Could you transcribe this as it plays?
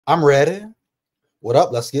I'm ready. What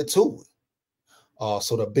up? Let's get to it.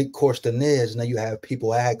 So the big question is now you have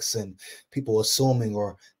people asking, people assuming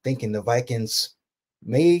or thinking the Vikings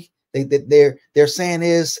may they're saying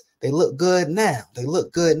is they look good now. They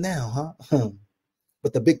look good now, huh?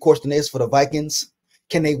 But the big question is for the Vikings,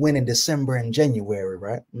 can they win in December and January,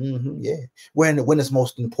 right? Yeah. When is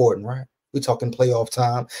most important, right? We're talking playoff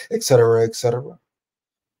time, et cetera, et cetera.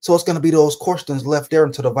 So it's going to be those questions left there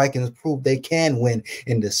until the Vikings prove they can win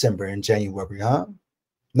in December and January, huh?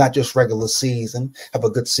 Not just regular season. Have a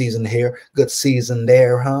good season here, good season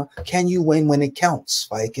there, huh? Can you win when it counts,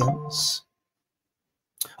 Vikings?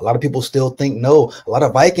 A lot of people still think no. A lot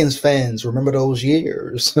of Vikings fans remember those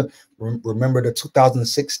years. Remember the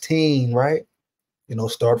 2016, right?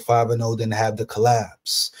 Start 5-0, then have the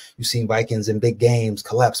collapse. You've seen Vikings in big games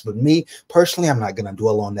collapse. But me, personally, I'm not going to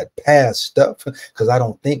dwell on that past stuff because I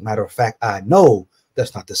don't think, matter of fact, I know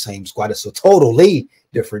that's not the same squad. It's a totally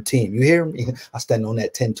different team. You hear me? I stand on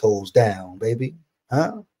that 10 toes down, baby.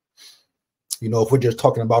 Huh? If we're just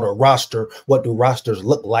talking about a roster, what do rosters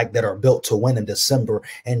look like that are built to win in December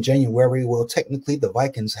and January? Well, technically, the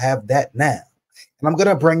Vikings have that now. And I'm going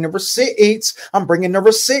to bring the receipts. I'm bringing the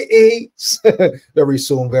receipts very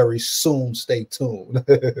soon, very soon. Stay tuned.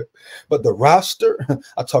 But the roster,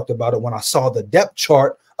 I talked about it when I saw the depth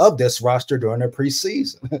chart of this roster during the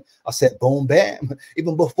preseason. I said, boom, bam.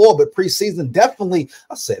 Even before, but preseason, definitely,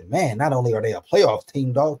 I said, man, not only are they a playoff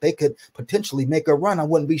team, dog, they could potentially make a run. I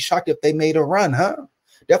wouldn't be shocked if they made a run, huh?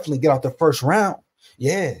 Definitely get out the first round.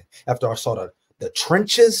 Yeah. After I saw the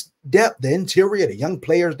trenches depth, the interior, the young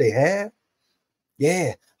players they had.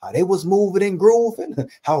 Yeah, how they was moving and grooving,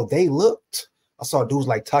 how they looked. I saw dudes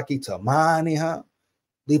like Taki Tamani, huh?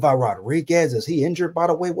 Levi Rodriguez, is he injured, by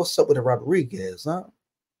the way? What's up with the Rodriguez, huh?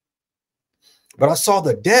 But I saw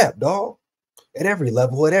the depth, dog, at every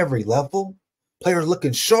level. Players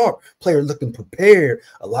looking sharp, players looking prepared.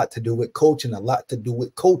 A lot to do with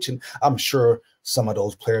coaching, I'm sure some of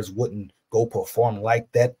those players wouldn't go perform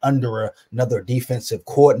like that under another defensive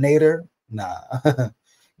coordinator. Nah.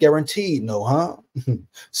 Guaranteed, no, huh?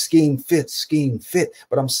 scheme fit.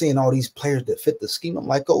 But I'm seeing all these players that fit the scheme. I'm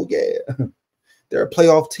like, oh, yeah, they're a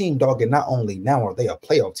playoff team, dog. And not only now are they a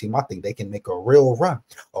playoff team, I think they can make a real run,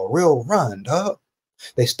 dog.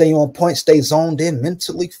 They stay on point, stay zoned in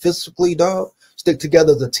mentally, physically, dog. Stick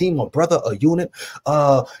together as a team, a brother, a unit.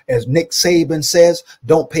 As Nick Saban says,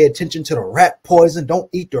 don't pay attention to the rat poison. Don't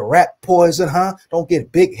eat the rat poison, huh? Don't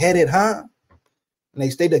get big-headed, huh? And they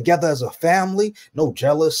stay together as a family, no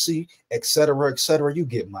jealousy, etc., etc. You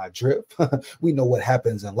get my drift. We know what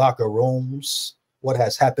happens in locker rooms, what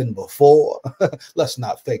has happened before. Let's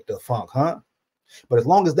not fake the funk, huh? But as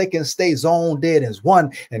long as they can stay zoned in as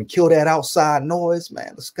one and kill that outside noise,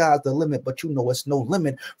 man, the sky's the limit. But you know it's no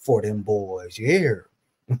limit for them boys. Yeah.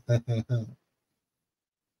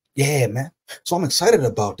 Yeah, man. So I'm excited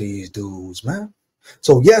about these dudes, man.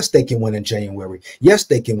 So yes, they can win in January. Yes,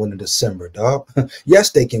 they can win in December, dog.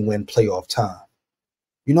 Yes, they can win playoff time.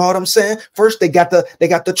 You know what I'm saying? First, they got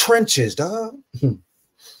the trenches, dog.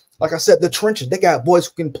 Like I said, the trenches. They got boys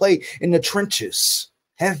who can play in the trenches.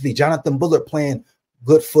 Heavy. Jonathan Bullard playing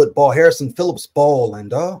good football. Harrison Phillips balling,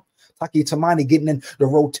 dog. Taki Tamani getting in the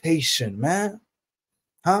rotation, man.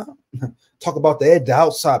 Huh? Talk about the edge, the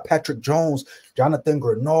outside. Patrick Jones, Jonathan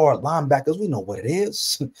Grenard, linebackers. We know what it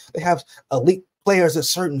is. They have elite players at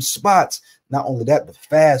certain spots. Not only that, but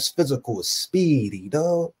fast, physical, speedy,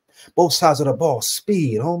 dog. Both sides of the ball,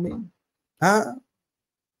 speed, homie. Huh?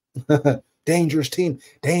 Dangerous team.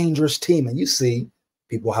 And you see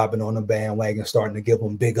people hopping on the bandwagon, starting to give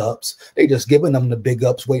them big ups. They just giving them the big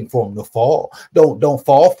ups, waiting for them to fall. Don't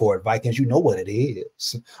fall for it, Vikings. You know what it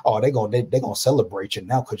is. Oh, they're gonna celebrate you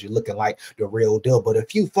now because you're looking like the real deal. But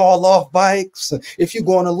if you fall off, Vikes, if you're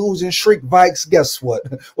going to losing streak, Vikes, guess what?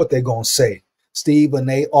 What they gonna say? Steve and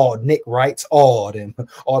they all, Nick writes all them,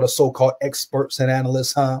 all the so-called experts and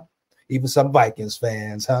analysts, huh? Even some Vikings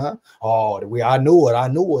fans, huh? Oh, I knew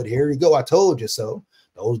it. Here you go. I told you so.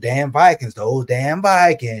 Those damn Vikings.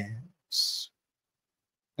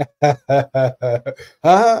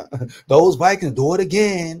 Huh? Those Vikings do it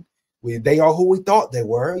again. They are who we thought they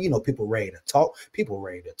were. People ready to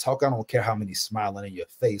talk. I don't care how many smiling in your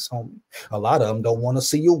face, homie. A lot of them don't want to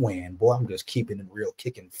see you win. Boy, I'm just keeping it real,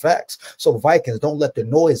 kicking facts. So Vikings, don't let the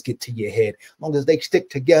noise get to your head. As long as they stick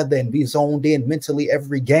together and be zoned in mentally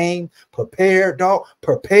every game. Prepare, dog.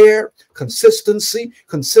 Prepare. Consistency,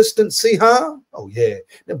 huh? Oh, yeah.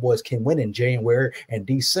 Them boys can win in January and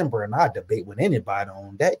December, and I debate with anybody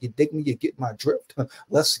on that. You dig me? You get my drift?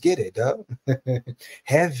 Let's get it, dog.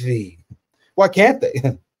 Heavy. Why can't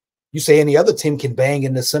they? You say any other team can bang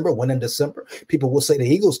in December, win in December. People will say the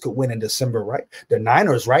Eagles could win in December, right? The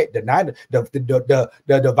Niners, right?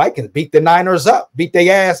 The Vikings beat the Niners up, beat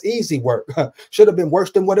their ass, easy work. Should have been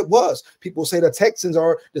worse than what it was. People say the Texans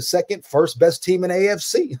are the first best team in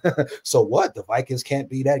AFC. So what? The Vikings can't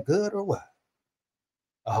be that good or what?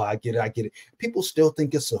 Oh, I get it. I get it. People still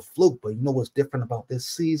think it's a fluke, but you know what's different about this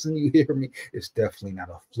season? You hear me? It's definitely not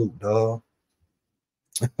a fluke, dog.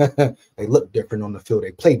 They look different on the field.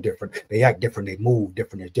 They play different. They act different. They move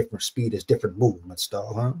different. There's different speed. There's different movements,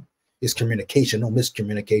 dog, huh? It's communication, no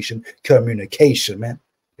miscommunication. Communication, man.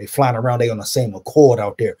 They flying around. They on the same accord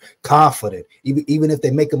out there, confident. Even if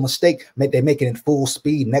they make a mistake, they make it in full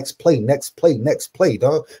speed. Next play, next play, next play,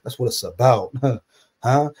 dog. That's what it's about,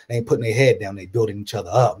 huh? They ain't putting their head down. They building each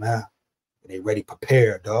other up, man. They ready,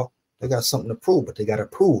 prepared, dog. They got something to prove, but they got to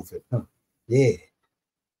prove it. Huh? Yeah,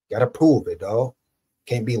 got to prove it, dog.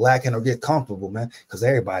 Can't be lacking or get comfortable, man, because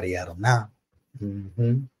everybody at them now.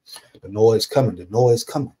 The noise coming. The noise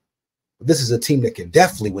coming. But this is a team that can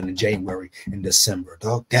definitely win in January and December,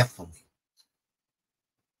 dog. Definitely.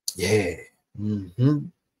 Yeah.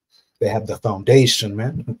 They have the foundation,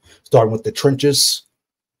 man. Starting with the trenches.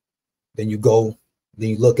 Then you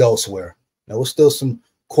look elsewhere. Now, there's still some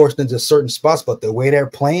questions at certain spots, but the way they're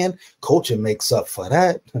playing, coaching makes up for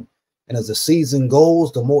that. And as the season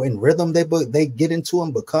goes, the more in rhythm they get into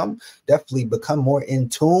and definitely become more in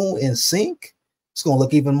tune, in sync, it's going to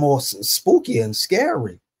look even more spooky and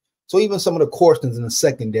scary. So even some of the questions in the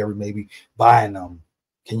secondary, maybe buying them.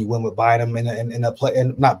 Can you win with buying them in a play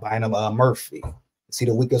and not buying them Murphy? See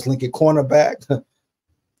the weakest link at cornerback?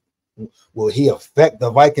 Will he affect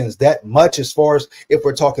the Vikings that much as far as if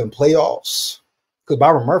we're talking playoffs? Because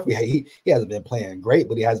Byron Murphy, he hasn't been playing great,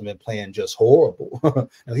 but he hasn't been playing just horrible.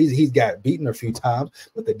 Now, he's got beaten a few times,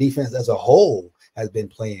 but the defense as a whole has been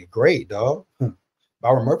playing great, dog.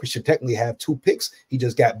 Byron Murphy should technically have 2 picks. He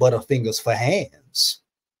just got butterfingers for hands.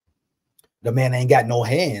 The man ain't got no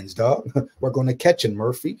hands, dog. We're going to catch him,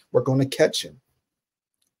 Murphy. We're going to catch him.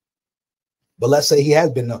 But let's say he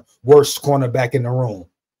has been the worst cornerback in the room.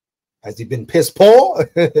 Has he been piss poor?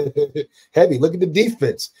 Heavy. Look at the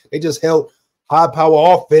defense. They just held high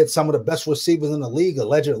power offense, some of the best receivers in the league,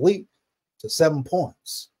 allegedly, to 7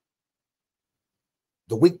 points.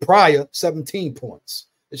 The week prior, 17 points.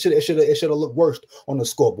 It should have looked worse on the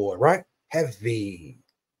scoreboard, right? Heavy.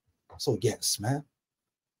 So yes, man.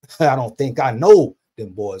 I don't think I know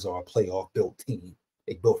them boys are a playoff built team.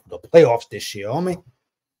 They built for the playoffs this year, homie.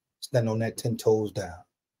 Stand on that 10 toes down.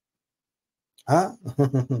 Huh?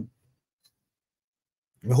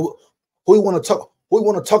 Who we want to talk? Who we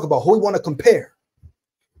want to talk about? Who we want to compare?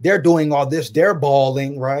 They're doing all this. They're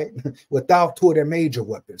balling, right? Without 2 of their major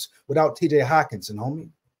weapons. Without T.J. Hockenson, homie.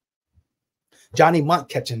 Johnny Munt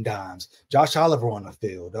catching dimes. Josh Oliver on the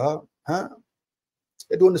field, dog. Huh?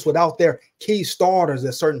 They're doing this without their key starters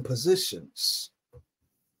at certain positions.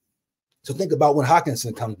 So think about when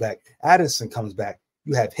Hockenson comes back. Addison comes back.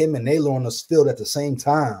 You have him and Naylor on the field at the same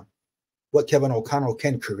time. What Kevin O'Connell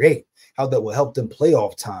can create. How that will help them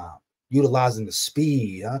playoff time. Utilizing the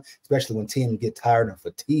speed, huh? Especially when teams get tired and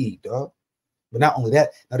fatigued, dog. But not only that,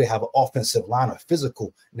 now they have an offensive line, a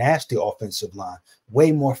physical, nasty offensive line.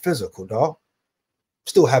 Way more physical, dog.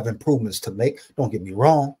 Still have improvements to make. Don't get me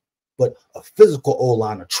wrong. But a physical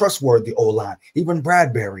O-line, a trustworthy O-line. Even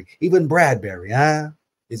Bradbury, huh?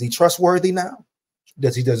 Is he trustworthy now?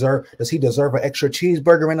 Does he deserve an extra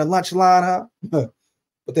cheeseburger in the lunch line, huh?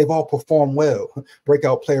 But they've all performed well.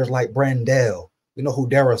 Breakout players like Brandell. We know who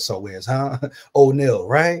Daraso is, huh? O'Neal,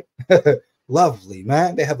 right? Lovely,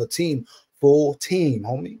 man. They have a team, full team,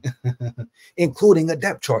 homie. including a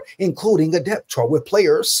depth chart with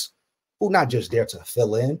players who not just there to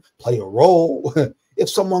fill in, play a role. If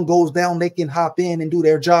someone goes down, they can hop in and do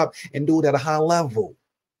their job and do it at a high level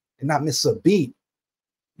and not miss a beat.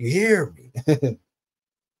 You hear me?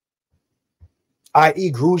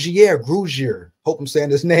 I.e. Grugier. Hope I'm saying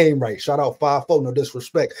his name right. Shout out 5-4, no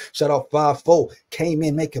disrespect. Shout out 5-4. Came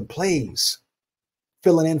in making plays.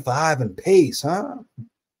 Filling in for Ivan Pace, huh?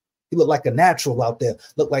 He looked like a natural out there.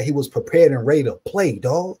 Looked like he was prepared and ready to play,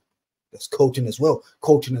 dog. That's coaching as well.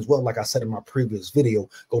 Like I said in my previous video.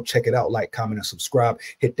 Go check it out. Like, comment, and subscribe.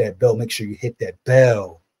 Hit that bell. Make sure you hit that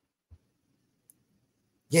bell.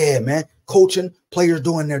 Yeah, man. Coaching, players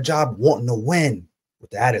doing their job, wanting to win. With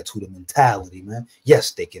the attitude and mentality, man. Yes,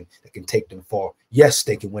 they can take them far. Yes,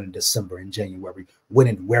 they can win in December and January.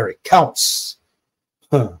 Winning where it counts.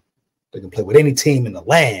 Huh. They can play with any team in the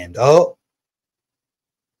land, oh.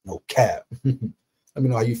 No cap. Let me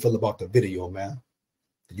know how you feel about the video, man.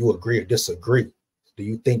 Do you agree or disagree? Do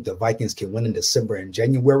you think the Vikings can win in December and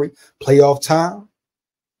January? Playoff time?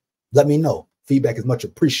 Let me know. Feedback is much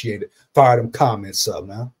appreciated. Fire them comments up,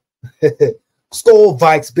 man. SKOL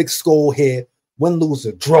Vikes, big SKOL here. Win, lose,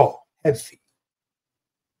 or draw. Heavy.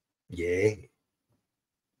 Yeah.